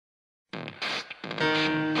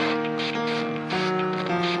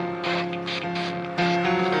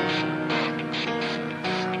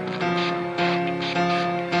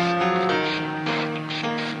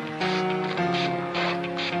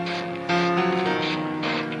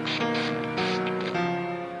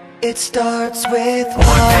It starts with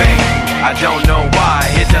one thing, I don't know why.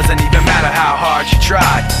 It doesn't even matter how hard you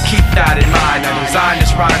try. Keep that in mind. I designed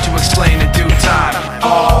this rhyme to explain in due time.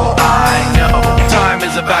 All I know, time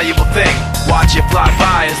is a valuable thing. Watch it fly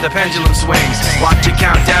by as the pendulum swings. Watch it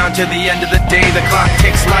count down to the end of the day. The clock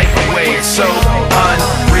takes life away. It's so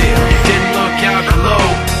unreal. Didn't look out below.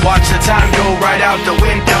 Watch the time go right out the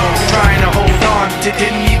window. Trying to hold on to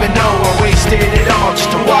didn't even know I wasted it all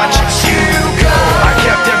just to watch you go. I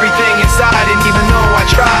kept everything inside, and even though I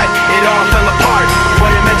tried, it all fell apart. What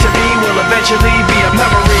it meant to be will eventually be a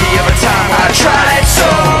memory of a time I tried so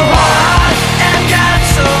hard and got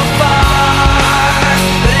so far,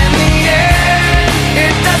 but in the end,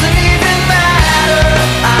 it doesn't even matter.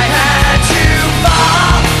 I had to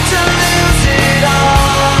fall to lose it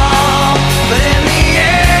all, but in the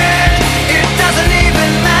end, it doesn't even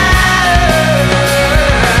matter.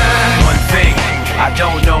 One thing, I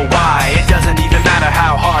don't know why. It doesn't even matter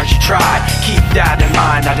how hard you try. Keep that in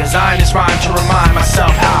mind. I designed this rhyme to remind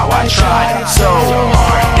myself how I tried so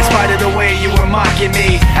hard. In spite of the way you were mocking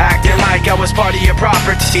me, acting like I was part of your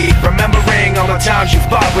property, remembering all the times you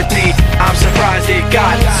fought with me, I'm surprised it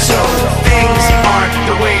got so. Things aren't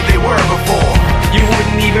the way they were before. You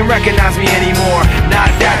wouldn't even recognize me anymore.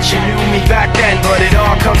 Not that you knew me back then, but it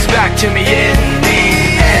all comes back to me in the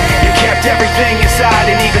end. You kept everything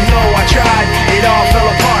inside, and even though I tried, it all fell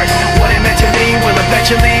apart. What it meant to me will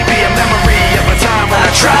eventually be a memory of a time when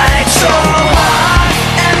I tried so hard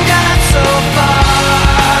and got so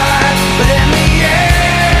far, but in the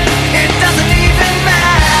end, it doesn't even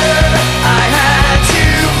matter. I had to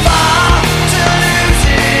fall to lose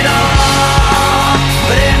it all,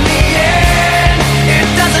 but in the end, it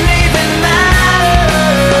doesn't even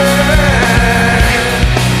matter.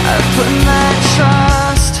 I put my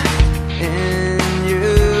trust in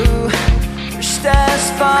you, pushed as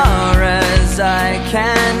far as I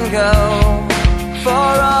can go.